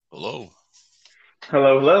Hello.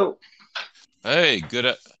 Hello, hello. Hey,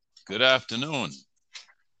 good afternoon.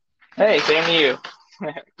 Hey, same to you.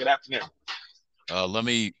 Good afternoon. Let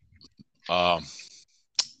me um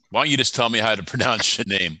why don't you just tell me how to pronounce your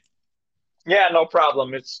name? Yeah, no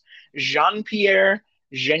problem. It's Jean-Pierre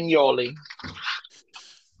Genioli.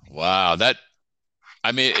 Wow,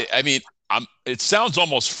 it sounds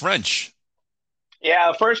almost French.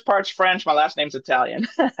 Yeah, the first part's French, my last name's Italian.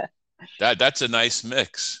 That's a nice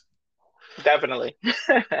mix. Definitely.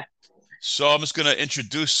 So I'm just gonna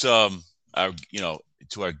introduce our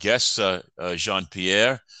to our guest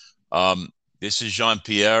Jean-Pierre. Um, this is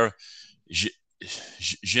Jean-Pierre G-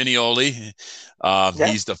 Genioli.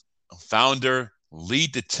 Yeah. He's the founder,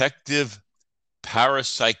 lead detective,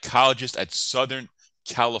 parapsychologist at Southern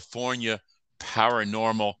California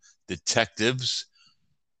Paranormal Detectives.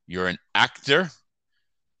 You're an actor.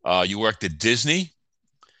 You worked at Disney,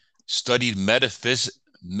 studied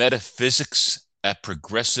metaphysics at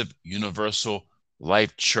Progressive Universal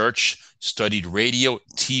Life Church, studied radio,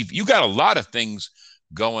 TV. You got a lot of things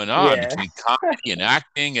going on Yeah. between comedy and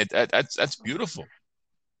acting. That's beautiful.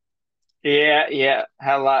 Yeah.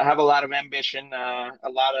 Have a lot of ambition, a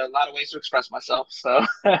lot of ways to express myself. So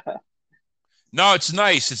No, it's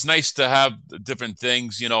nice. It's nice to have different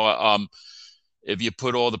things. If you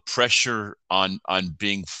put all the pressure on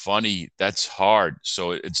being funny, that's hard.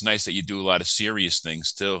 So it's nice that you do a lot of serious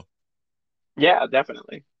things too. yeah,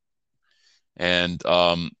 definitely. And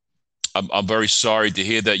I'm very sorry to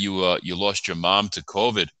hear that you lost your mom to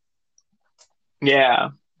COVID. Yeah,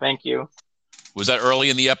 thank you. Was that early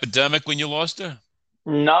in the epidemic when you lost her?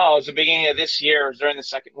 No, it was the beginning of this year. It was during the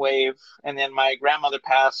second wave, and then my grandmother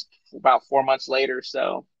passed about 4 months later.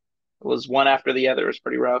 So it was one after the other. It was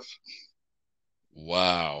pretty rough.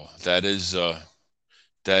 Wow, that is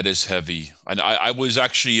heavy. And I was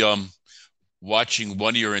actually watching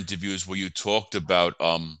one of your interviews where you talked about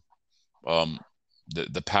um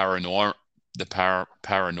the paranormal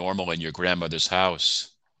in your grandmother's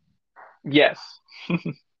house. Yes.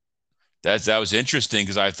 That was interesting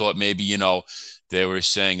because I thought maybe they were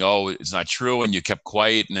saying, "Oh, it's not true," and you kept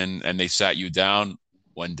quiet, and then they sat you down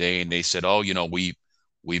one day and they said, "Oh,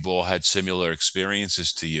 we've all had similar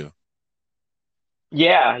experiences to you."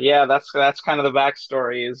 Yeah, that's kind of the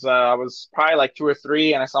backstory. Is I was probably like two or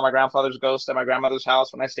three, and I saw my grandfather's ghost at my grandmother's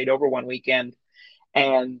house when I stayed over one weekend.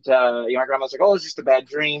 And my grandma's like, "Oh, it's just a bad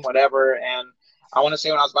dream, whatever." And I want to say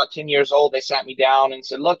when I was about 10 years old, they sat me down and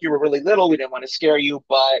said, "Look, you were really little. We didn't want to scare you,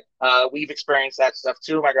 but we've experienced that stuff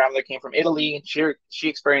too." My grandmother came from Italy, and she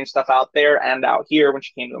experienced stuff out there and out here when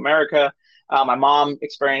she came to America. My mom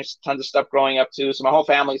experienced tons of stuff growing up too, so my whole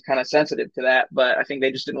family's kind of sensitive to that. But I think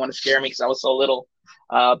they just didn't want to scare me because I was so little.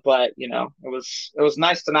 But it was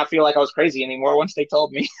nice to not feel like I was crazy anymore once they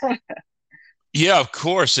told me. Yeah, of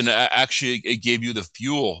course, and actually, it gave you the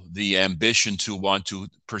fuel, the ambition to want to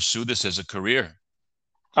pursue this as a career.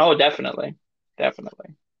 Oh, definitely,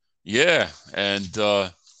 definitely. Yeah, and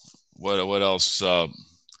what else?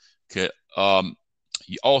 Okay, um,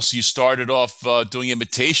 you started off doing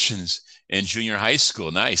imitations in junior high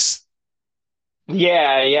school. Nice.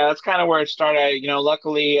 Yeah, that's kind of where it started.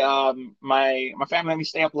 Luckily, my family let me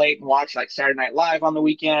stay up late and watch like Saturday Night Live on the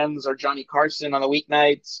weekends or Johnny Carson on the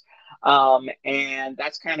weeknights. And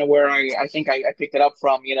that's kind of where I think I picked it up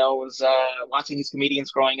from. Was watching these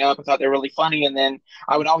comedians growing up. I thought they were really funny, and then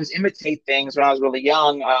I would always imitate things when I was really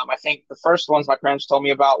young. I think the first ones my parents told me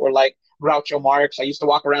about were like Groucho Marx. I used to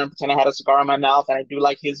walk around and pretend I had a cigar in my mouth, and I do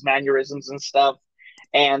like his mannerisms and stuff.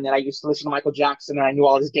 And then I used to listen to Michael Jackson and I knew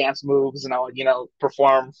all his dance moves and I would,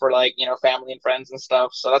 perform for like, family and friends and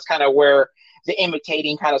stuff. So that's kind of where the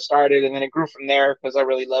imitating kind of started. And then it grew from there because I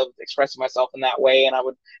really loved expressing myself in that way. And I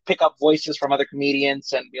would pick up voices from other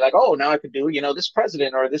comedians and be like, oh, now I could do, this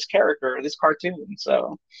president or this character or this cartoon.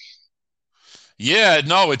 So Yeah,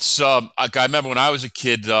 no, it's like I remember when I was a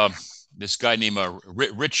kid, this guy named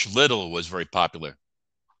Rich Little was very popular.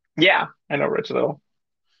 yeah, I know Rich Little.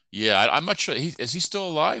 Yeah, I'm not sure. Is he still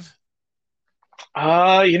alive?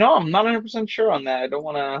 I'm not 100% sure on that. I don't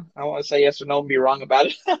want to say yes or no and be wrong about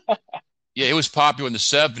it. Yeah, it was popular in the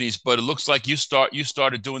 70s, but it looks like you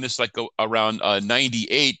started doing this like around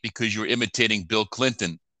 98 because you were imitating Bill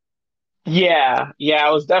Clinton. Yeah,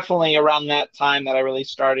 it was definitely around that time that I really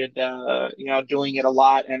started, doing it a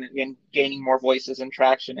lot and gaining more voices and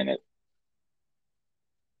traction in it.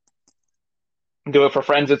 Do it for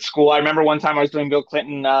friends at school. I remember one time I was doing Bill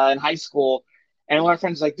Clinton in high school, and one of my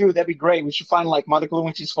friends was like, "Dude, that'd be great. We should find like Monica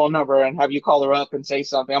Lewinsky's phone number and have you call her up and say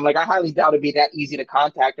something." I'm like, I highly doubt it'd be that easy to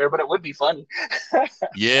contact her, but it would be funny.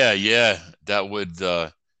 Yeah, that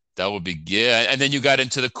That would be, yeah. And then you got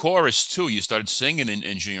into the chorus too. You started singing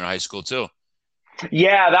in junior high school too.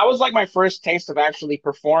 Yeah, that was like my first taste of actually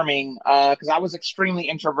performing, because I was extremely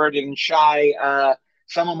introverted and shy.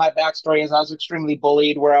 Some of my backstory is I was extremely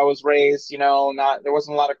bullied where I was raised. Not there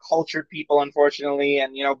wasn't a lot of cultured people, unfortunately,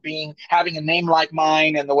 and being having a name like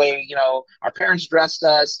mine and the way our parents dressed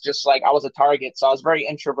us, just like I was a target. So I was very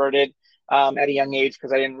introverted at a young age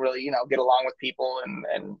because I didn't really get along with people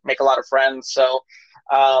and make a lot of friends. So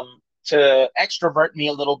to extrovert me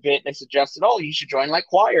a little bit, they suggested, "Oh, you should join like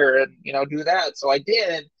choir and do that." So I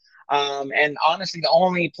did. And honestly, the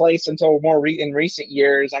only place until in recent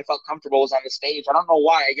years I felt comfortable was on the stage. I don't know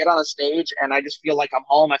why. I get on a stage and I just feel like I'm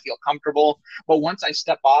home. I feel comfortable. But once I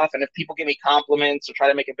step off, and if people give me compliments or try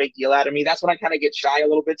to make a big deal out of me, that's when I kind of get shy a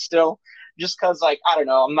little bit still. Just because, like, I don't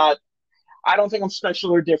know, I don't think I'm special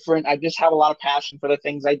or different. I just have a lot of passion for the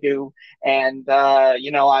things I do. And,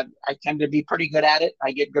 I tend to be pretty good at it.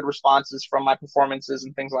 I get good responses from my performances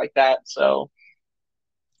and things like that. So,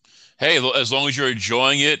 Hey, as long as you're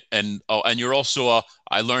enjoying it, and oh, and you're also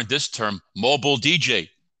I learned this term, mobile DJ.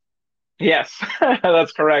 yes,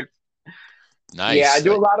 that's correct. Yeah, I Nice.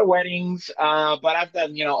 do a lot of weddings, but I've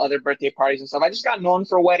done, other birthday parties and stuff. I just got known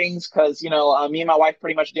for weddings because, me and my wife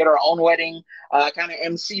pretty much did our own wedding. Kind of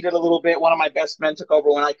emceed it a little bit. One of my best men took over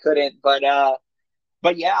when I couldn't, but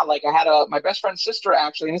yeah, like I had my best friend's sister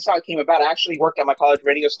actually, and this is how it came about. I actually worked at my college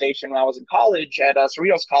radio station when I was in college at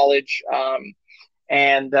Cerritos College,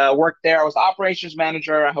 and worked there. I was the operations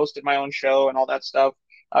manager. I hosted my own show and all that stuff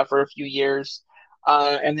for a few years.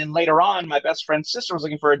 And then later on, my best friend's sister was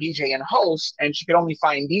looking for a DJ and host, and she could only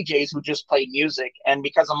find DJs who just played music. And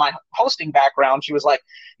because of my hosting background, she was like,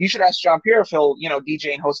 "You should ask John Pierre if he'll,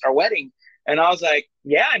 DJ and host our wedding." And I was like,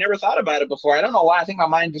 "Yeah, I never thought about it before. I don't know why. I think my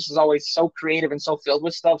mind just is always so creative and so filled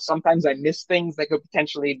with stuff. Sometimes I miss things that could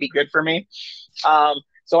potentially be good for me."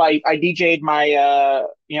 So I DJ'd my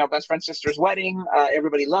best friend's sister's wedding.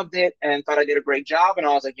 Everybody loved it and thought I did a great job. And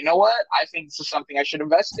I was like, you know what? I think this is something I should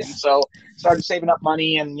invest in. So started saving up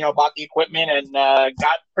money and bought the equipment and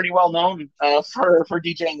got pretty well known for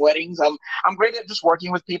DJing weddings. I'm great at just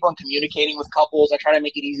working with people and communicating with couples. I try to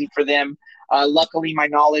make it easy for them. Luckily, my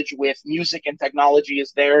knowledge with music and technology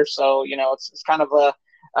is there, so it's kind of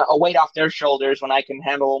a weight off their shoulders when I can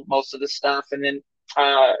handle most of this stuff. And then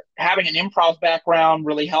having an improv background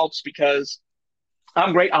really helps because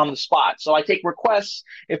I'm great on the spot. So I take requests.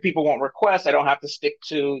 If people want requests, I don't have to stick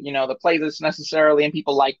to, the playlist necessarily, and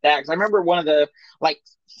people like that. Because I remember one of the like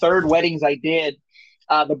third weddings I did,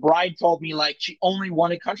 the bride told me like she only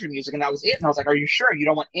wanted country music and that was it. And I was like, "Are you sure you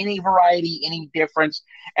don't want any variety, any difference?"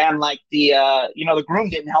 And like the groom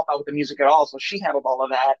didn't help out with the music at all, so she handled all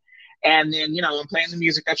of that. And then I'm playing the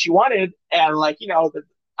music that she wanted, and like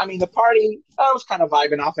the party, I was kind of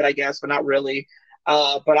vibing off it, I guess, but not really.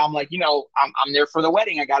 But I'm like, I'm there for the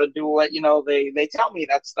wedding. I got to do what they tell me.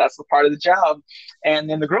 That's the part of the job. And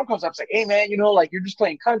then the groom comes up, and like, "Hey man, like you're just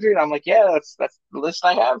playing country." And I'm like, "Yeah, that's the list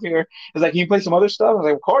I have here." He's like, "Can you play some other stuff?" I was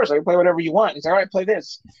like, "Of course, I can play whatever you want." He's like, "All right, play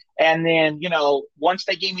this." And then once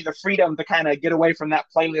they gave me the freedom to kind of get away from that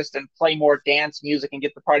playlist and play more dance music and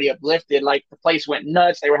get the party uplifted, like the place went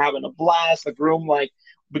nuts. They were having a blast. The groom like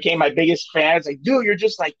became my biggest fan. It's like, "Dude, you're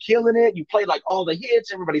just like killing it. You played like all the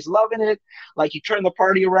hits. Everybody's loving it. Like you turned the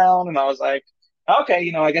party around." And I was like,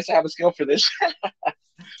 "Okay, I guess I have a skill for this."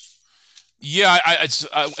 Yeah,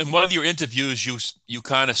 in one of your interviews, you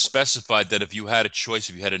kind of specified that if you had a choice,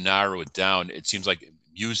 if you had to narrow it down, it seems like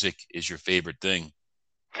music is your favorite thing.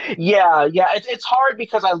 Yeah, yeah. It's hard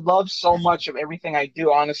because I love so much of everything I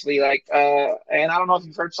do, honestly. Like, and I don't know if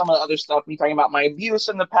you've heard some of the other stuff, me talking about my abuse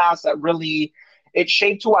in the past that really it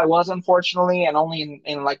shaped who I was, unfortunately. And only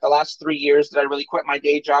in like the last 3 years did I really quit my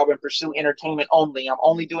day job and pursue entertainment only. I'm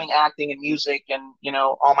only doing acting and music and,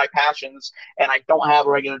 all my passions. And I don't have a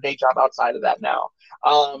regular day job outside of that now.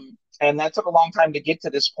 And that took a long time to get to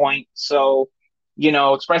this point. So,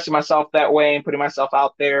 expressing myself that way and putting myself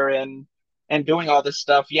out there and doing all this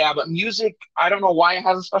stuff. Yeah, but music, I don't know why it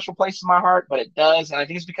has a special place in my heart, but it does. And I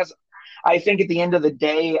think it's because I think at the end of the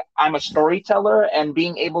day, I'm a storyteller, and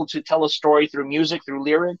being able to tell a story through music, through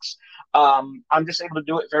lyrics, I'm just able to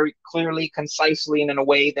do it very clearly, concisely, and in a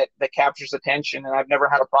way that captures attention. And I've never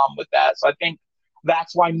had a problem with that. So I think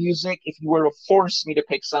that's why music, if you were to force me to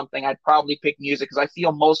pick something, I'd probably pick music because I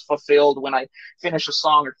feel most fulfilled when I finish a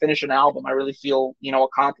song or finish an album. I really feel,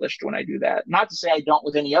 accomplished when I do that. Not to say I don't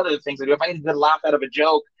with any other things I do. If I get a good laugh out of a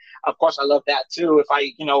joke, of course I love that too. If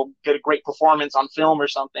I, get a great performance on film or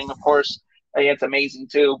something, of course, it's amazing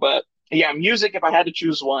too. But yeah, music, if I had to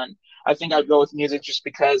choose one, I think I'd go with music just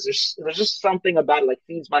because there's just something about it like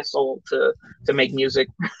feeds my soul to make music.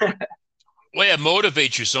 Well, yeah, it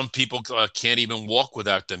motivates you. Some people can't even walk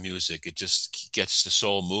without the music. It just gets the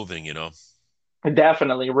soul moving, you know. It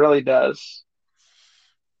definitely really does.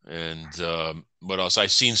 And what else?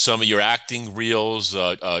 I've seen some of your acting reels.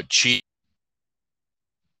 Cheat.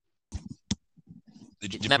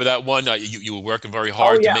 Did you remember that one? You were working very Oh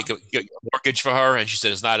hard to yeah. get a mortgage for her, and she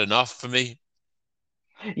said it's not enough for me.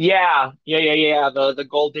 Yeah. The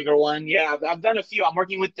Gold Digger one. Yeah, I've done a few. I'm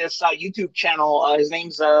working with this YouTube channel. His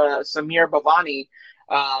name's Samir Bhavani,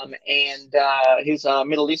 and he's a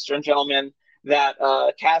Middle Eastern gentleman that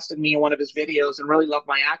casted me in one of his videos and really loved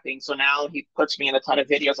my acting. So now he puts me in a ton of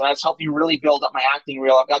videos, and that's helped me really build up my acting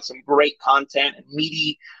reel. I've got some great content and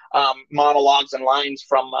meaty monologues and lines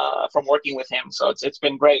from working with him. So it's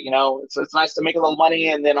been great. You know, it's nice to make a little money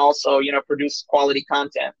and then also produce quality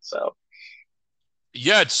content. So.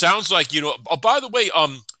 Yeah, it sounds like you know. Oh, by the way,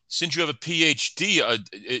 since you have a PhD,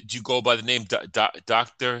 do you go by the name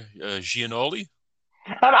Doctor Gianoli?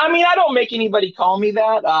 I mean, I don't make anybody call me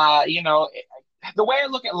that. The way I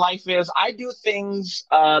look at life is I do things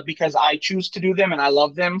because I choose to do them and I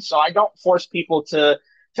love them. So I don't force people to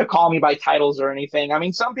call me by titles or anything. I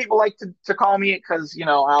mean, some people like to call me it because, I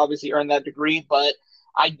obviously earned that degree, but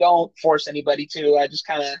I don't force anybody to. I just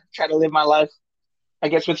kind of try to live my life, I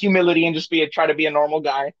guess, with humility and just try to be a normal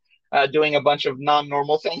guy doing a bunch of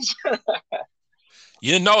non-normal things.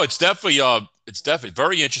 You know, it's definitely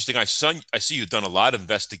very interesting. I see you've done a lot of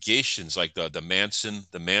investigations, like the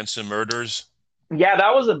Manson murders. Yeah,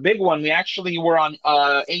 that was a big one. We actually were on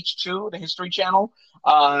H2, the History Channel,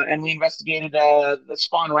 and we investigated the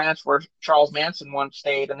Spawn Ranch where Charles Manson once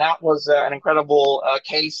stayed, and that was an incredible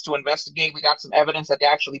case to investigate. We got some evidence that they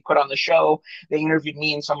actually put on the show. They interviewed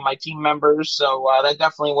me and some of my team members, so that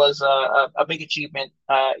definitely was a big achievement.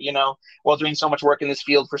 While doing so much work in this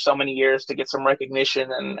field for so many years to get some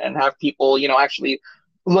recognition and have people, actually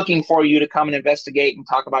looking for you to come and investigate and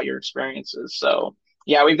talk about your experiences. So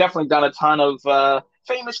yeah, we've definitely done a ton of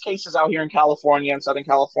famous cases out here in California and Southern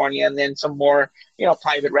California, and then some more,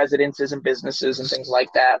 private residences and businesses and things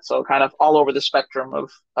like that. So kind of all over the spectrum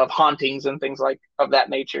of hauntings and things like of that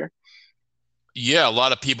nature. Yeah, a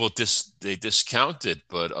lot of people they discount it,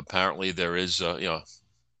 but apparently there is uh,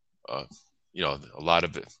 a lot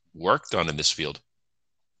of work done in this field.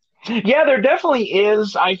 Yeah, there definitely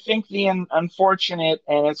is. I think the unfortunate,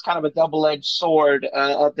 and it's kind of a double-edged sword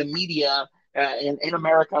of the media in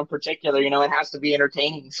America in particular. It has to be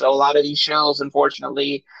entertaining. So a lot of these shows,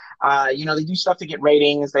 unfortunately, they do stuff to get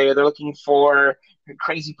ratings. They're looking for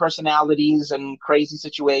crazy personalities and crazy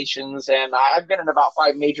situations. And I've been in about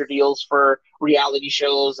five major deals for reality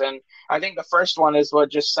shows, and I think the first one is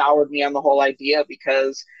what just soured me on the whole idea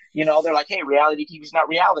because they're like, hey, reality TV is not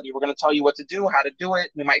reality. We're going to tell you what to do, how to do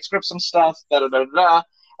it. We might script some stuff, da da da da.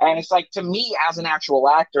 And it's like, to me, as an actual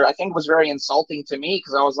actor, I think it was very insulting to me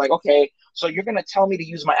because I was like, okay, so you're going to tell me to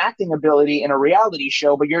use my acting ability in a reality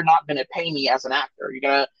show, but you're not going to pay me as an actor.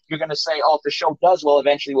 You're gonna say, oh, if the show does well,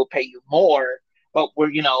 eventually we'll pay you more. But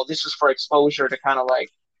this is for exposure to kind of like,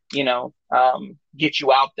 get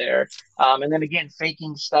you out there. And then again,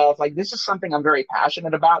 faking stuff. Like this is something I'm very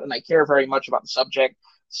passionate about, and I care very much about the subject.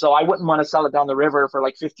 So I wouldn't want to sell it down the river for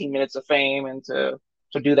like 15 minutes of fame and to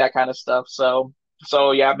do that kind of stuff. So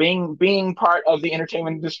yeah, being part of the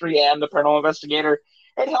entertainment industry and the paranormal investigator,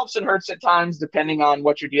 it helps and hurts at times depending on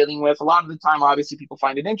what you're dealing with. A lot of the time, obviously, people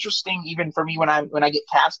find it interesting. Even for me, when I get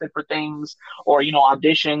casted for things or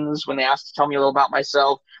auditions, when they ask to tell me a little about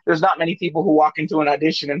myself, there's not many people who walk into an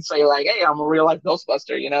audition and say like, "Hey, I'm a real life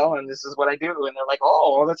Ghostbuster," and this is what I do, and they're like,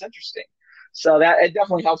 "Oh, well, that's interesting." So that it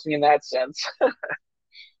definitely helps me in that sense.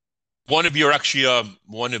 One of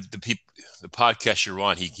the people, the podcast you're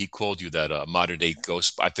on, he called you that modern day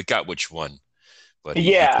ghost. I forgot which one, but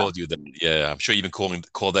he Yeah. called you that. Yeah, I'm sure you've been calling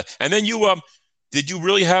called that. And then did you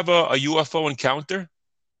really have a UFO encounter?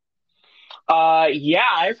 Yeah,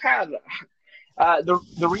 I've had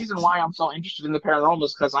the reason why I'm so interested in the paranormal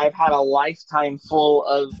is because I've had a lifetime full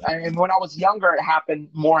of, and when I was younger, it happened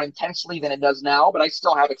more intensely than it does now, but I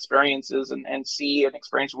still have experiences and see and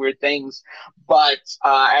experience weird things. But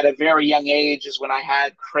at a very young age is when I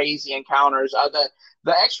had crazy encounters.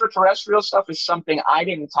 The extraterrestrial stuff is something I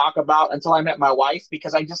didn't talk about until I met my wife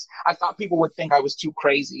because I thought people would think I was too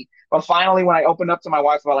crazy. But finally, when I opened up to my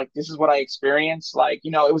wife about like this is what I experienced, like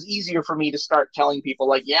it was easier for me to start telling people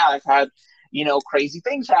like, yeah, I've had crazy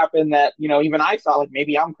things happen that, even I felt like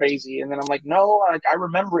maybe I'm crazy. And then I'm like, no, like I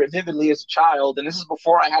remember it vividly as a child. And this is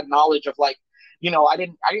before I had knowledge of like, I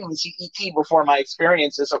didn't even see ET before my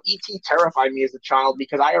experiences. So ET terrified me as a child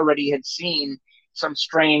because I already had seen some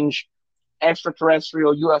strange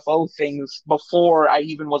extraterrestrial UFO things before I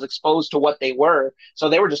even was exposed to what they were. So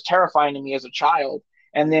they were just terrifying to me as a child.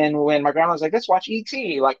 And then when my grandma was like, let's watch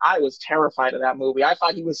E.T., like I was terrified of that movie. I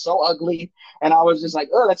thought he was so ugly. And I was just like,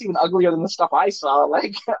 oh, that's even uglier than the stuff I saw.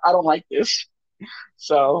 Like, I don't like this.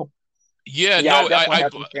 So, Yeah, yeah, no, I've definitely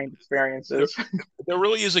had some strange experiences. there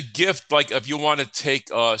really is a gift. Like if you want to take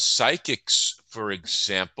psychics, for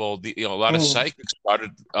example, a lot of Mm. psychics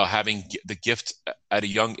started having the gift at a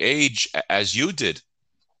young age, as you did.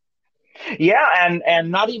 Yeah,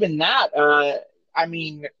 and not even that. I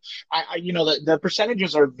mean, the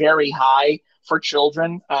percentages are very high for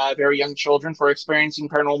children, very young children, for experiencing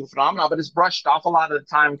paranormal phenomena, but it's brushed off a lot of the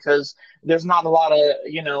time because there's not a lot of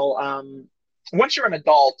once you're an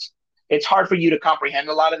adult, it's hard for you to comprehend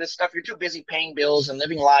a lot of this stuff. You're too busy paying bills and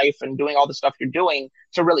living life and doing all the stuff you're doing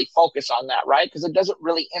to really focus on that, right? Because it doesn't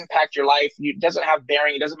really impact your life. It doesn't have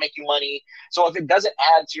bearing. It doesn't make you money. So if it doesn't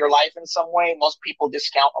add to your life in some way, most people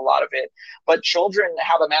discount a lot of it. But children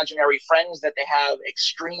have imaginary friends that they have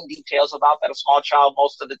extreme details about that a small child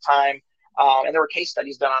most of the time. And there were case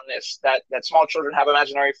studies done on this that small children have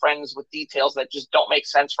imaginary friends with details that just don't make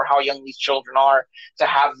sense for how young these children are to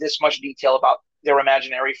have this much detail about their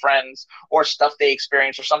imaginary friends or stuff they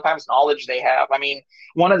experience or sometimes knowledge they have. I mean,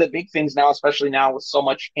 one of the big things now, especially now with so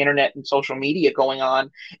much internet and social media going on,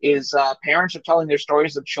 is parents are telling their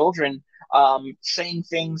stories of children saying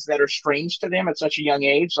things that are strange to them at such a young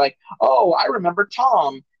age. Like, oh, I remember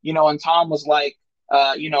Tom, and Tom was like,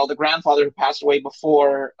 the grandfather who passed away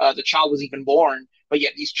before the child was even born. But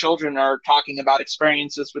yet these children are talking about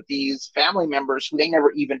experiences with these family members who they never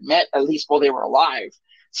even met, at least while they were alive.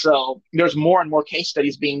 So there's more and more case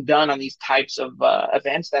studies being done on these types of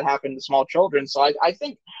events that happen to small children. So I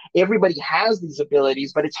think everybody has these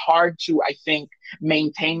abilities, but it's hard to, I think,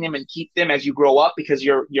 maintain them and keep them as you grow up because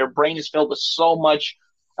your brain is filled with so much.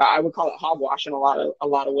 I would call it hogwash in a lot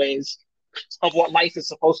of ways of what life is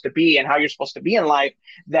supposed to be and how you're supposed to be in life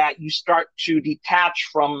that you start to detach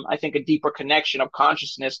from, I think, a deeper connection of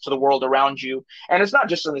consciousness to the world around you. And it's not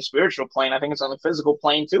just on the spiritual plane. I think it's on the physical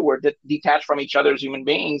plane too. We're detached from each other as human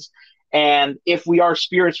beings. And if we are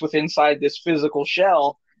spirits with inside this physical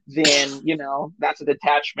shell, then, that's a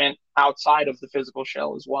detachment outside of the physical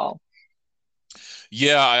shell as well.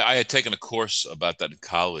 Yeah, I had taken a course about that in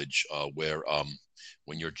college, where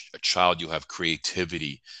when you're a child, you have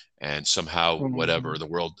creativity, and somehow Mm-hmm. whatever the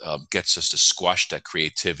world gets us to squash that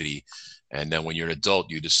creativity. And then when you're an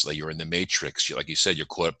adult, you just like you're in the matrix. Like you said, you're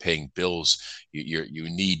caught up paying bills. You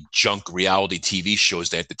need junk reality TV shows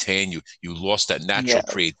to entertain you. You lost that natural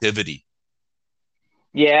Yes. creativity.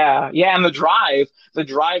 Yeah, yeah, and the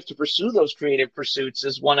drive to pursue those creative pursuits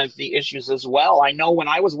is one of the issues as well. I know when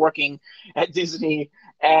I was working at Disney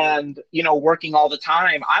and, working all the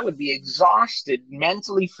time, I would be exhausted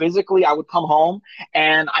mentally, physically. I would come home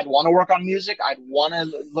and I'd want to work on music. I'd want to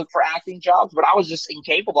look for acting jobs, but I was just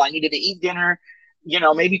incapable. I needed to eat dinner,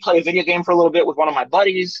 maybe play a video game for a little bit with one of my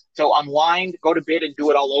buddies to unwind, go to bed and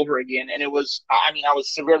do it all over again. And I was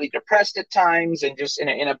severely depressed at times and just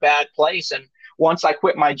in a bad place. And once I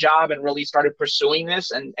quit my job and really started pursuing this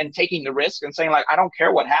and taking the risk and saying, like, I don't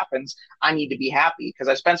care what happens, I need to be happy because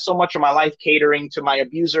I spent so much of my life catering to my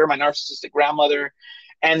abuser, my narcissistic grandmother.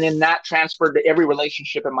 And then that transferred to every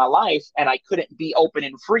relationship in my life. And I couldn't be open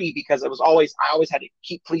and free because I always had to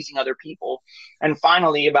keep pleasing other people. And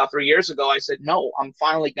finally, about 3 years ago, I said, no, I'm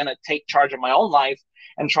finally going to take charge of my own life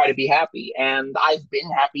and try to be happy. And I've been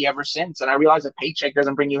happy ever since. And I realized a paycheck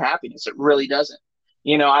doesn't bring you happiness. It really doesn't.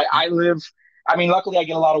 I live I mean, luckily I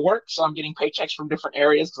get a lot of work, so I'm getting paychecks from different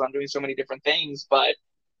areas because I'm doing so many different things. But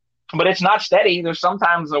it's not steady. There's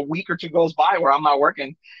sometimes a week or two goes by where I'm not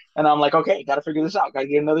working, and I'm like, okay, got to figure this out. Got to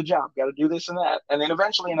get another job. Got to do this and that, and then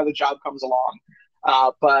eventually another job comes along.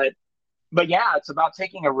 But yeah, it's about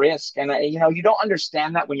taking a risk, and you don't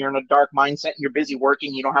understand that when you're in a dark mindset and you're busy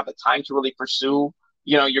working, you don't have the time to really pursue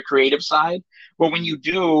your creative side. But when you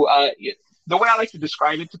do, the way I like to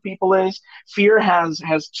describe it to people is fear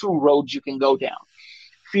has two roads you can go down.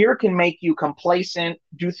 Fear can make you complacent,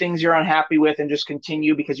 do things you're unhappy with, and just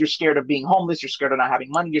continue because you're scared of being homeless, you're scared of not having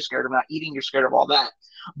money, you're scared of not eating, you're scared of all that.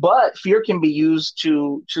 But fear can be used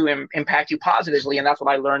to impact you positively, and that's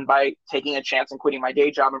what I learned by taking a chance and quitting my day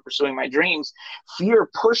job and pursuing my dreams. Fear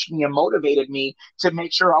pushed me and motivated me to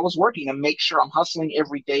make sure I was working and make sure I'm hustling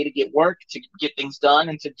every day to get work, to get things done,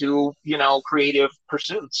 and to do creative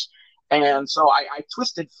pursuits. And so I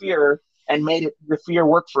twisted fear and made the fear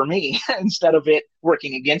work for me instead of it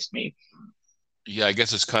working against me. Yeah, I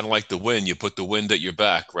guess it's kind of like the wind. You put the wind at your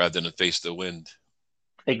back rather than face the wind.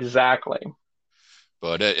 Exactly.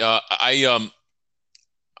 But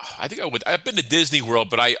I think I would. I've been to Disney World,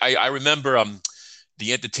 but I remember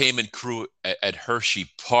the entertainment crew at Hershey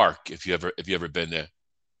Park. If you ever been there.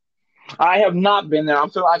 I have not been there.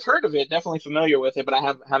 I've heard of it, definitely familiar with it, but I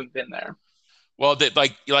haven't been there. Well,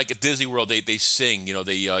 like at Disney World, they sing.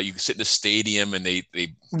 They you can sit in the stadium and they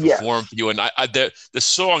perform for Yes. you. And the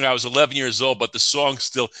song, I was 11 years old, but the song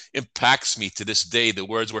still impacts me to this day. The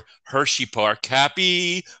words were Hershey Park,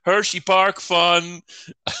 happy Hershey Park fun.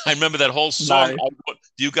 I remember that whole song. Nice.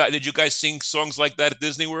 Did you guys sing songs like that at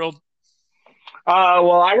Disney World?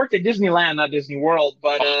 Well, I worked at Disneyland, not Disney World,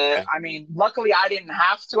 but Okay. I mean, luckily I didn't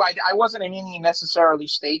have to. I wasn't in any necessarily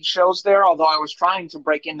stage shows there, although I was trying to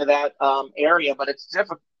break into that area, but it's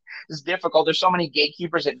difficult. It's difficult. There's so many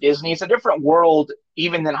gatekeepers at Disney. It's a different world,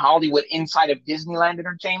 even than Hollywood, inside of Disneyland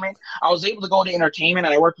Entertainment. I was able to go into entertainment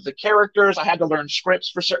and I worked with the characters. I had to learn scripts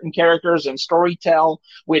for certain characters and story tell,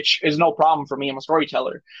 which is no problem for me. I'm a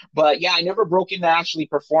storyteller. But yeah, I never broke into actually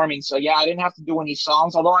performing. So yeah, I didn't have to do any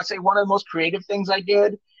songs. Although I say one of the most creative things I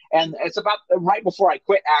did, and it's about right before I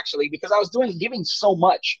quit actually, because I was giving so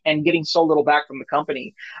much and getting so little back from the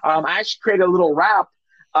company. I actually created a little rap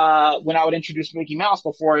when I would introduce Mickey Mouse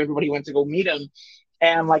before everybody went to go meet him.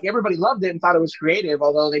 And like everybody loved it and thought it was creative,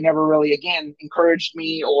 although they never really, again, encouraged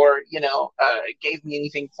me or, gave me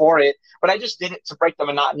anything for it. But I just did it to break the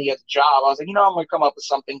monotony of the job. I was like, I'm going to come up with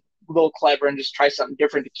something a little clever and just try something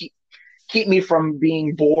different to keep me from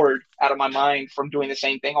being bored out of my mind from doing the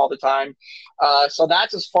same thing all the time. So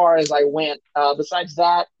that's as far as I went. Besides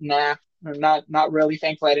that, nah, not really.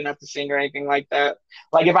 Thankfully, I didn't have to sing or anything like that.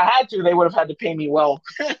 Like if I had to, they would have had to pay me well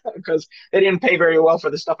because they didn't pay very well for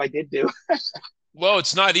the stuff I did do. Well,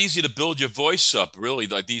 it's not easy to build your voice up, really.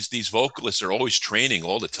 Like these vocalists are always training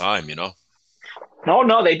all the time. No,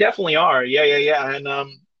 no, they definitely are. Yeah, yeah, yeah. And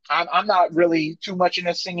I'm not really too much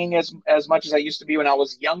into singing as much as I used to be when I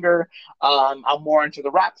was younger. I'm more into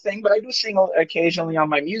the rap thing, but I do sing occasionally on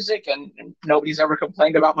my music, and nobody's ever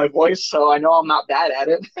complained about my voice, so I know I'm not bad at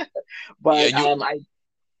it. Yeah, But you I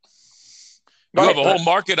go you have ahead, a go whole ahead.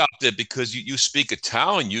 market out there because you speak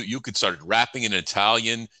Italian. You could start rapping in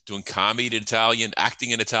Italian, doing comedy in Italian,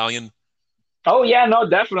 acting in Italian. Oh yeah, no,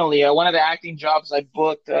 definitely. One of the acting jobs I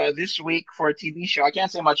booked this week for a TV show. I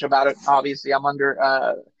can't say much about it. Obviously, I'm under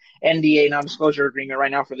NDA, non-disclosure agreement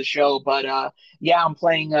right now for the show. But yeah, I'm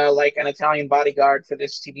playing like an Italian bodyguard for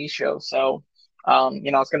this TV show. So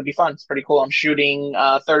it's going to be fun. It's pretty cool. I'm shooting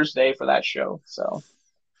Thursday for that show. So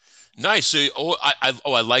Nice. So,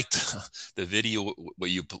 I liked the video where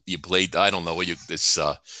you played. I don't know where you this.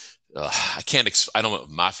 I can't. I don't know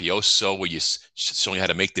mafioso where showing how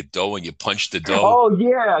to make the dough and you punch the dough. oh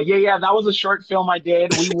yeah, yeah, yeah. That was a short film I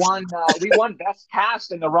did. We won Best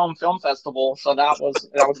Cast in the Rome Film Festival, so that was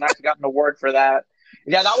nice. I got an award for that.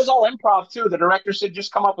 Yeah, that was all improv too. The director said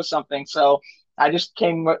just come up with something, so I just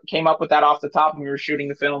came up with that off the top when we were shooting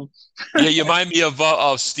the film. Yeah, you remind me of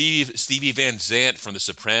Stevie Van Zandt from The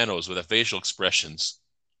Sopranos with the facial expressions.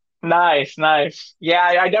 Nice, nice. Yeah,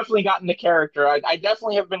 I definitely got into character. I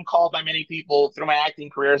definitely have been called by many people through my acting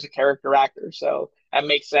career as a character actor, so that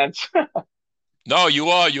makes sense. No, you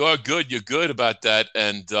are good. You're good about that.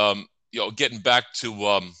 And getting back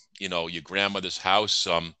to your grandmother's house.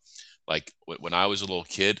 Like when I was a little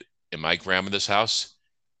kid in my grandmother's house,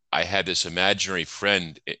 I had this imaginary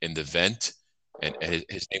friend in the vent, and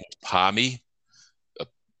his name was Pami,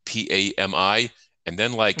 Pami. And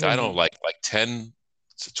then like I don't know, Mhm. like 10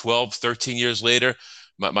 to 12, 13 years later,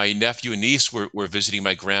 my nephew and niece were visiting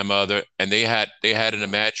my grandmother, and they had an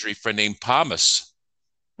imaginary friend named Palmas.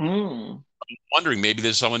 Mm. Wondering maybe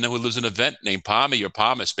there's someone who lives in a vent named Palmy or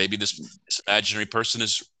Palmas. Maybe this imaginary person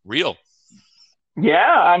is real.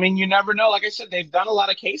 Yeah, I mean, you never know. Like I said, they've done a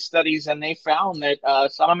lot of case studies, and they found that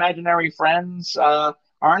some imaginary friends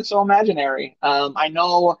aren't so imaginary. I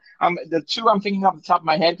know the two I'm thinking off the top of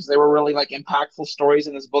my head because they were really like impactful stories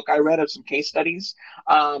in this book I read of some case studies.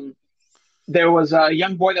 There was a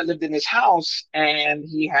young boy that lived in his house, and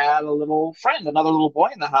he had a little friend, another little boy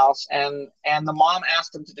in the house, and the mom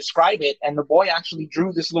asked him to describe it, and the boy actually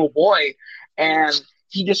drew this little boy, and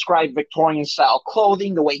he described Victorian style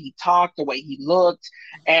clothing, the way he talked, the way he looked,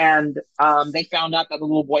 and they found out that the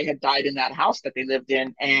little boy had died in that house that they lived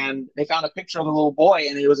in, and they found a picture of the little boy,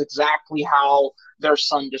 and it was exactly how their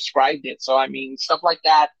son described it. So I mean, stuff like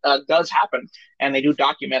that does happen, and they do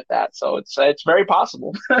document that. So it's very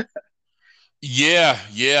possible. Yeah,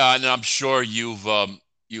 yeah, and I'm sure you've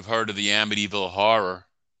heard of the Amityville Horror.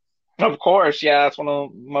 Of course, yeah, that's one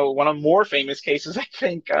of the more famous cases, I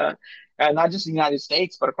think. Not just in the United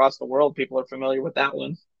States, but across the world, people are familiar with that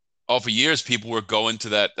one. Oh, for years people were going to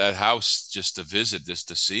that house just to visit, just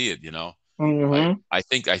to see it. I Hmm. I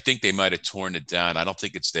think they might have torn it down. I don't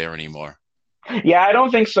think it's there anymore. Yeah, I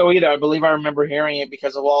don't think so either. I believe I remember hearing it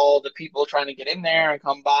because of all the people trying to get in there and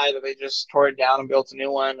come by that they just tore it down and built a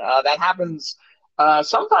new one. That happens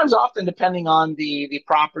sometimes, often, depending on the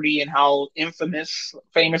property and how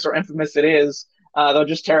famous or infamous it is. They'll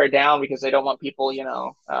just tear it down because they don't want people,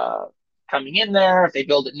 coming in there. If they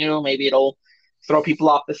build it new, maybe it'll throw people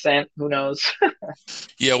off the scent. Who knows?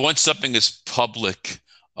 Yeah, once something is public,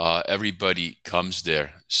 everybody comes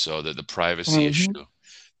there, so that the privacy Hmm. issue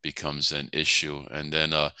becomes an issue. And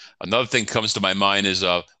then another thing comes to my mind is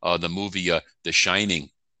the movie The Shining.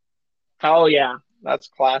 Oh yeah, that's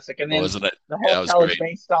classic. And then Wasn't it? the Yeah, that was hotel it's great.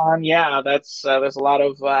 based on, yeah, that's there's a lot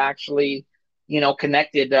of actually,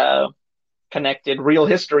 connected real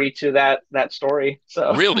history to that story.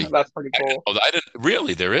 So Really? that's pretty cool. I didn't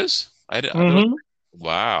really. There is. There was. Hmm.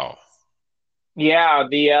 Wow. Yeah,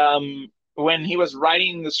 the when he was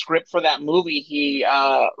writing the script for that movie, he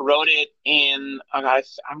wrote it in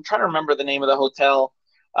I'm trying to remember the name of the hotel.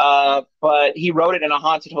 But he wrote it in a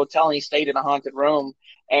haunted hotel and he stayed in a haunted room,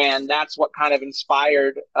 and that's what kind of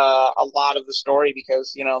inspired a lot of the story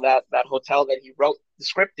because that hotel that he wrote the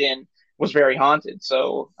script in was very haunted.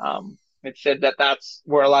 So it said that that's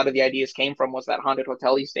where a lot of the ideas came from, was that haunted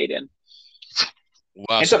hotel he stayed in.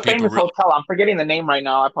 Wow. It's So a people famous really, hotel. I'm forgetting the name right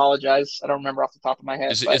now. I apologize. I don't remember off the top of my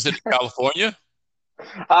head, but is it in California?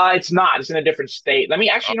 it's not. It's in a different state. Let me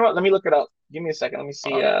actually, you know what? Let me look it up. Give me a second. Let me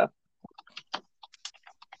see. Uh,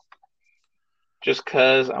 Just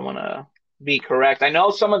because I want to be correct. I know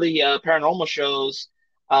some of the paranormal shows.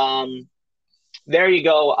 Um, there you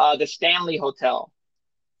go. The Stanley Hotel.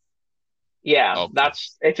 Yeah, okay.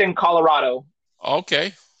 it's in Colorado.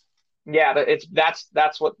 Okay. Yeah,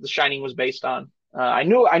 that's what The Shining was based on. I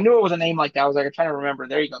knew it was a name like that. I was like, I'm trying to remember.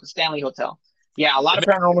 There you go, the Stanley Hotel. Yeah, a lot of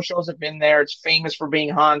paranormal shows have been there. It's famous for being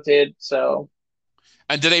haunted. So,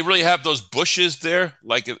 And do they really have those bushes there,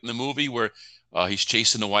 like in the movie where he's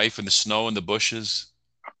chasing the wife in the snow and the bushes?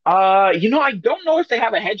 I don't know if they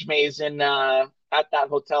have a hedge maze in at that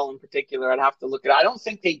hotel in particular. I'd have to look at it. I don't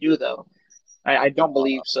think they do though. I don't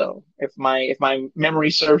believe so. If my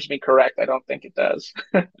memory serves me correct, I don't think it does.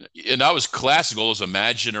 And that was classic. All those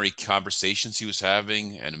imaginary conversations he was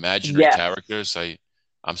having and imaginary Yes. characters.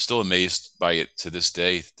 I'm still amazed by it to this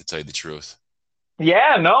day, to tell you the truth.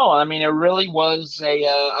 Yeah, no, I mean it really was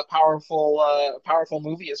a powerful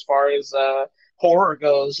movie as far as horror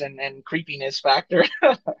goes and creepiness factor.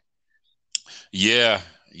 Yeah,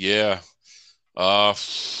 yeah. Uh,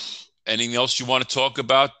 Anything else you want to talk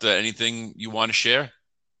about? Anything you want to share?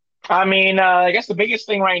 I mean, I guess the biggest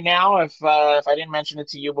thing right now, if I didn't mention it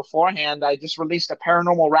to you beforehand, I just released a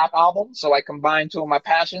paranormal rap album. So I combined two of my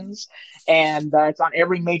passions, and it's on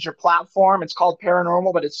every major platform. It's called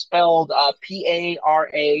Paranormal, but it's spelled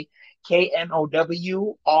Paraknowrmul.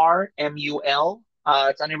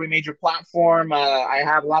 It's on every major platform. I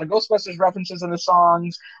have a lot of Ghostbusters references in the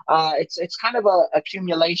songs. It's kind of a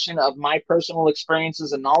accumulation of my personal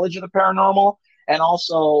experiences and knowledge of the paranormal, and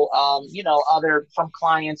also other from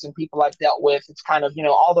clients and people I've dealt with. It's kind of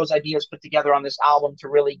all those ideas put together on this album to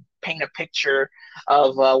really paint a picture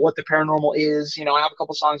of what the paranormal is. I have a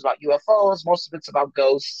couple songs about UFOs. Most of it's about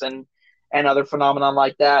ghosts and other phenomenon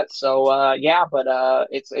like that. So yeah, but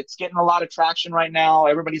it's getting a lot of traction right now.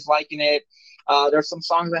 Everybody's liking it. There's some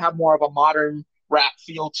songs that have more of a modern rap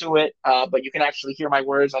feel to it, but you can actually hear my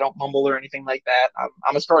words. I don't mumble or anything like that.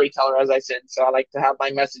 I'm a storyteller, as I said, so I like to have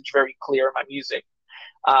my message very clear in my music.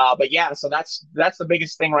 But yeah, so that's the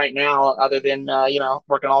biggest thing right now, other than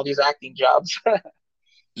working all these acting jobs.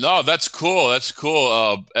 No, that's cool. That's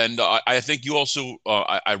cool. And I think you also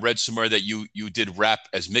I read somewhere that you did rap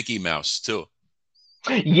as Mickey Mouse too.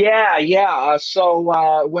 Yeah, yeah.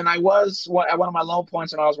 So when I was at one of my low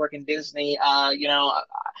points when I was working Disney,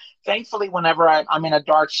 thankfully, whenever I'm in a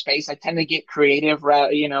dark space, I tend to get creative,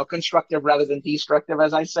 constructive rather than destructive,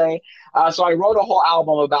 as I say. So I wrote a whole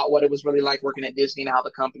album about what it was really like working at Disney and how the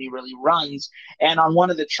company really runs. And on one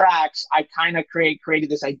of the tracks, I kind of created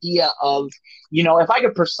this idea of, if I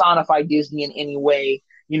could personify Disney in any way,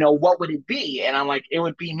 what would it be? And I'm like, it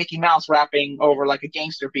would be Mickey Mouse rapping over like a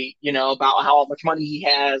gangster beat, about how much money he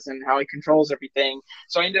has and how he controls everything.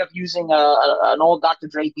 So I ended up using an old Dr.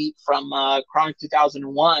 Dre beat from Chronic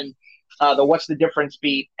 2001, the What's the Difference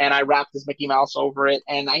beat, and I rapped as Mickey Mouse over it.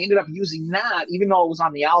 And I ended up using that, even though it was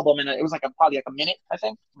on the album, and it was like probably like a minute, I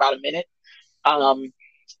think, about a minute. Um,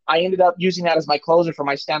 I ended up using that as my closer for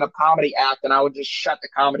my stand-up comedy act, and I would just shut the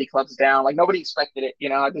comedy clubs down. Like nobody expected it,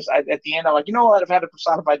 at the end, I'm like, you know what? I've had to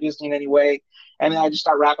personify Disney in any way, and then I just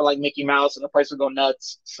start rapping like Mickey Mouse, and the place would go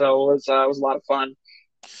nuts. So it was a lot of fun.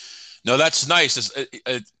 No, that's nice.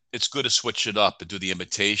 it's good to switch it up and do the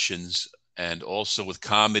imitations. And also with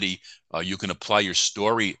comedy, you can apply your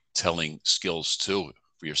storytelling skills too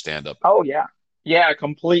for your stand up. Oh yeah. Yeah,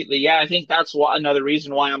 completely. Yeah, I think that's another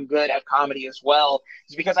reason why I'm good at comedy as well,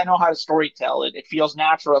 is because I know how to storytell it. It feels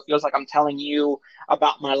natural. It feels like I'm telling you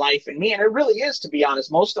about my life and me. And it really is, to be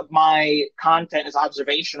honest. Most of my content is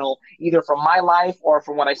observational, either from my life or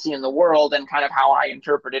from what I see in the world and kind of how I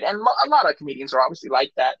interpret it. And a lot of comedians are obviously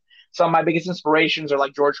like that. Some of my biggest inspirations are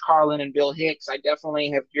like George Carlin and Bill Hicks. I definitely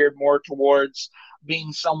have geared more towards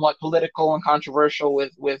being somewhat political and controversial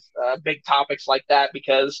with big topics like that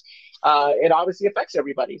because it obviously affects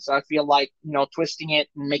everybody. So I feel like, twisting it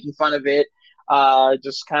and making fun of it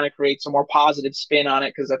just kind of creates a more positive spin on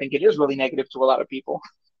it because I think it is really negative to a lot of people.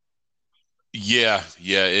 Yeah,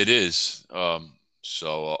 yeah, it is. Oh,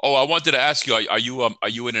 I wanted to ask you: are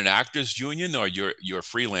you in an actors union or you're a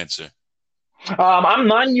freelancer? I'm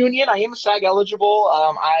non-union. I am SAG eligible.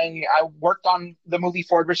 I worked on the movie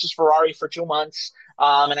Ford versus Ferrari for 2 months,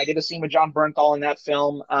 and I did a scene with John Bernthal in that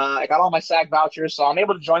film. I got all my SAG vouchers, so I'm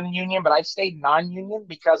able to join the union. But I've stayed non-union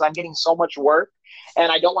because I'm getting so much work,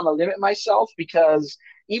 and I don't want to limit myself because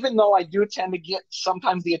even though I do tend to get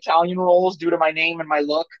sometimes the Italian roles due to my name and my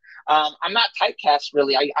look. I'm not typecast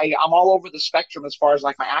really. I'm all over the spectrum as far as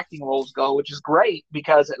like my acting roles go, which is great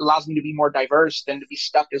because it allows me to be more diverse than to be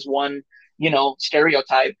stuck as one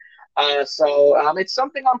stereotype. So it's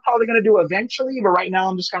something I'm probably going to do eventually, but right now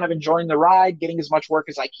I'm just kind of enjoying the ride, getting as much work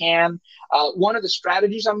as I can. One of the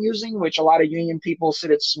strategies I'm using, which a lot of union people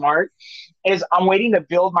said it's smart, is I'm waiting to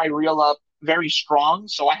build my reel up very strong.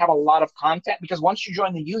 So I have a lot of content because once you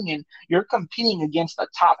join the union, you're competing against the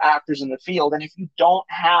top actors in the field. And if you don't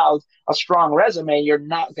have a strong resume, you're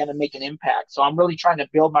not going to make an impact. So I'm really trying to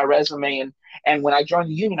build my resume. And when I join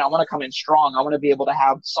the union, I want to come in strong. I want to be able to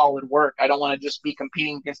have solid work. I don't want to just be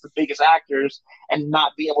competing against the biggest actors and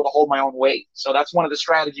not be able to hold my own weight. So that's one of the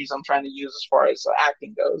strategies I'm trying to use as far as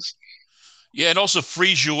acting goes. Yeah, and also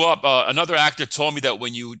frees you up. Another actor told me that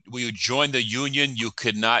when you join the union, you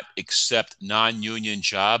could not accept non-union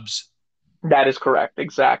jobs. That is correct.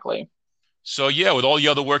 Exactly. So yeah, with all the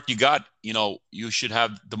other work you got, you should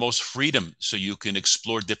have the most freedom so you can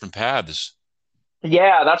explore different paths.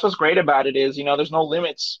 Yeah, that's what's great about it is, there's no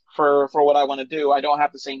limits for what I want to do. I don't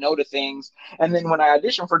have to say no to things. And then when I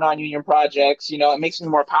audition for non-union projects, it makes me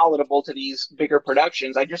more palatable to these bigger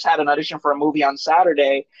productions. I just had an audition for a movie on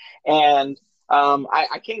Saturday, and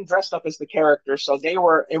I came dressed up as the character. So it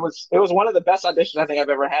was one of the best auditions I think I've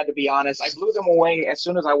ever had, to be honest. I blew them away as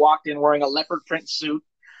soon as I walked in wearing a leopard print suit,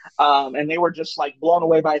 and they were just like blown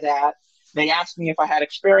away by that. They asked me if I had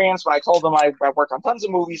experience. When I told them I worked on tons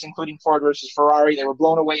of movies, including Ford versus Ferrari, they were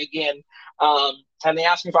blown away again. And they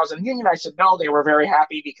asked me if I was in the union. I said no. They were very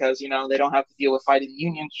happy because they don't have to deal with fighting the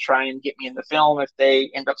union to try and get me in the film if they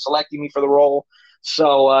end up selecting me for the role.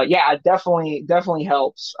 So yeah, it definitely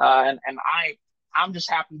helps. I'm just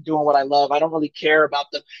happy doing what I love. I don't really care about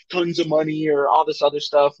the tons of money or all this other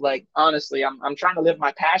stuff. Like honestly, I'm trying to live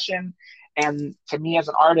my passion, and to me, as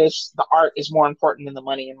an artist, the art is more important than the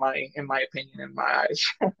money, in my opinion, in my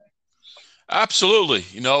eyes. Absolutely.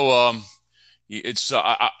 It's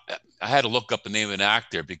I had to look up the name of an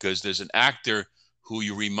actor because there's an actor who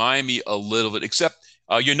you remind me a little bit, except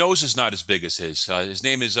your nose is not as big as his. His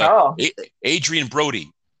name is Oh, Adrian Brody.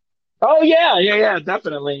 oh yeah, yeah, yeah,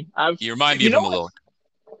 definitely. You remind me You of know him a what? little.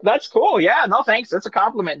 That's cool. Yeah, no, thanks. That's a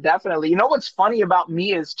compliment, definitely. You know what's funny about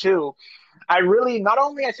me is too. I really not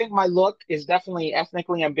only I think my look is definitely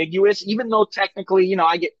ethnically ambiguous, even though technically,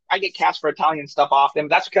 I get cast for Italian stuff often.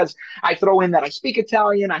 That's because I throw in that I speak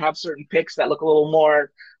Italian. I have certain pics that look a little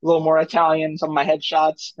more Italian, some of my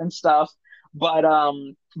headshots and stuff. But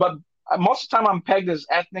most of the time I'm pegged as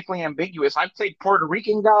ethnically ambiguous. I've played Puerto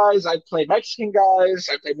Rican guys, I've played Mexican guys,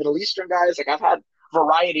 I've played Middle Eastern guys. Like I've had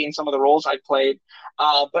variety in some of the roles I've played.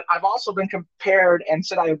 But I've also been compared and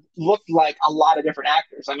said I looked like a lot of different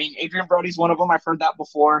actors. I mean, Adrian Brody's one of them. I've heard that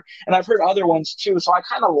before, and I've heard other ones too. So I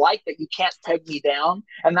kind of like that you can't peg me down,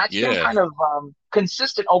 and that's been Yeah. kind of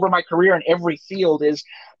consistent over my career in every field. Is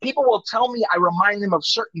people will tell me I remind them of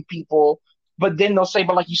certain people, but then they'll say,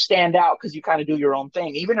 "But like you stand out because you kind of do your own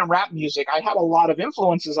thing." Even in rap music, I have a lot of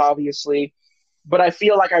influences, obviously, but I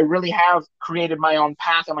feel like I really have created my own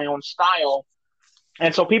path and my own style,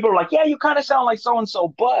 and so people are like, yeah, you kind of sound like so and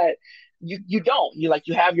so, but you don't. You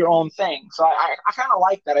have your own thing. So I kind of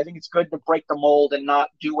like that. I think it's good to break the mold and not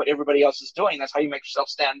do what everybody else is doing. That's how you make yourself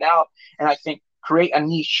stand out. And I think create a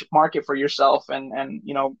niche market for yourself and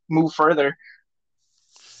move further.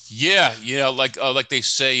 Yeah, like they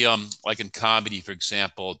say, like in comedy, for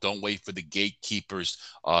example, don't wait for the gatekeepers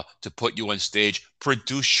to put you on stage.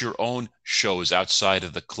 Produce your own shows outside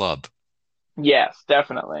of the club. Yes,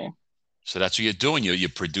 definitely. So that's what you're doing. You're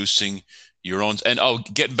producing your own. And oh,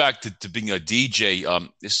 getting back to being a DJ,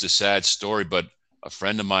 this is a sad story, but a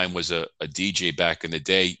friend of mine was a DJ back in the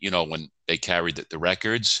day, when they carried the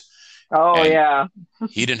records, Oh and yeah.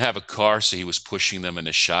 he didn't have a car, so he was pushing them in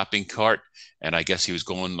a shopping cart. And I guess he was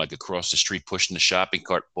going like across the street pushing the shopping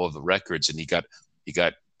cart full of the records, and he got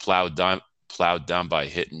plowed down by a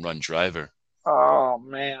hit and run driver. Oh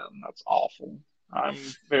man, that's awful. I'm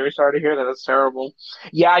very sorry to hear that. That's terrible.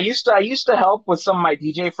 Yeah, I used to help with some of my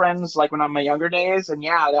DJ friends like when I'm my younger days, and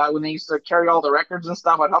yeah, when they used to carry all the records and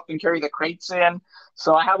stuff, I'd help them carry the crates in.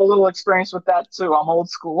 So I have a little experience with that too. I'm old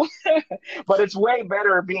school, but it's way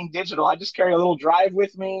better being digital. I just carry a little drive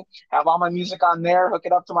with me, have all my music on there, hook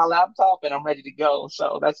it up to my laptop, and I'm ready to go.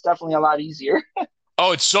 So that's definitely a lot easier.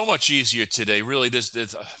 Oh, it's so much easier today. Really,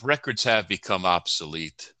 this records have become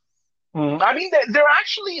obsolete. I mean, they're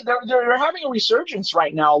actually they're having a resurgence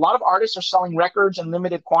right now. A lot of artists are selling records in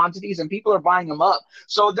limited quantities, and people are buying them up.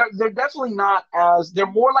 So they're definitely not as they're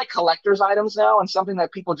more like collectors' items now, and something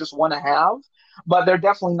that people just want to have. But they're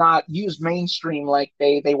definitely not used mainstream like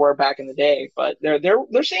they were back in the day. But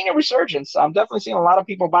they're seeing a resurgence. I'm definitely seeing a lot of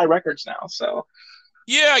people buy records now. So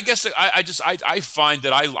Yeah, I guess I find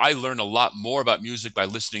that I learn a lot more about music by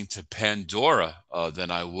listening to Pandora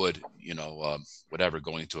than I would, whatever,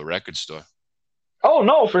 going to a record store. oh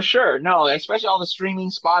no, for sure. No, especially all the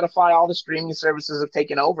streaming, Spotify, all the streaming services have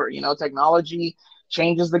taken over. Technology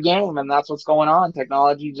changes the game, and that's what's going on.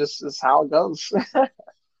 Technology just is how it goes.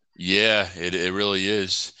 Yeah, it really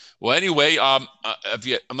is. Well, anyway,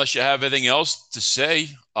 unless you have anything else to say,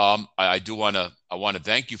 I do I want to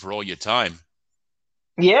thank you for all your time.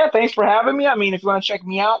 Yeah, thanks for having me. I mean, if you want to check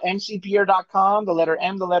me out, mcpierre.com, the letter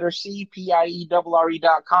M, the letter C,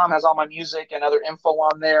 PIERRE.com has all my music and other info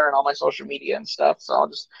on there and all my social media and stuff. So I'll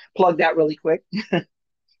just plug that really quick.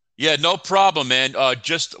 Yeah, no problem, man.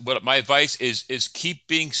 Just what my advice is keep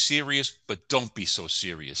being serious, but don't be so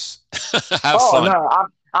serious. Have Oh fun. no,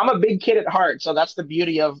 I'm a big kid at heart, so that's the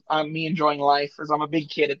beauty of me enjoying life, is I'm a big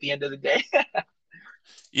kid at the end of the day.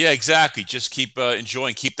 Yeah, exactly. Just keep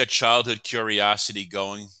enjoying, keep that childhood curiosity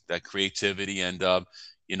going, that creativity, and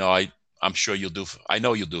I'm sure you'll do. I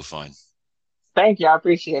know you'll do fine. Thank you. I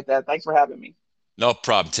appreciate that. Thanks for having me. No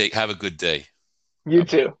problem. Have a good day. You Bye bye.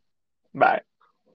 too. Bye.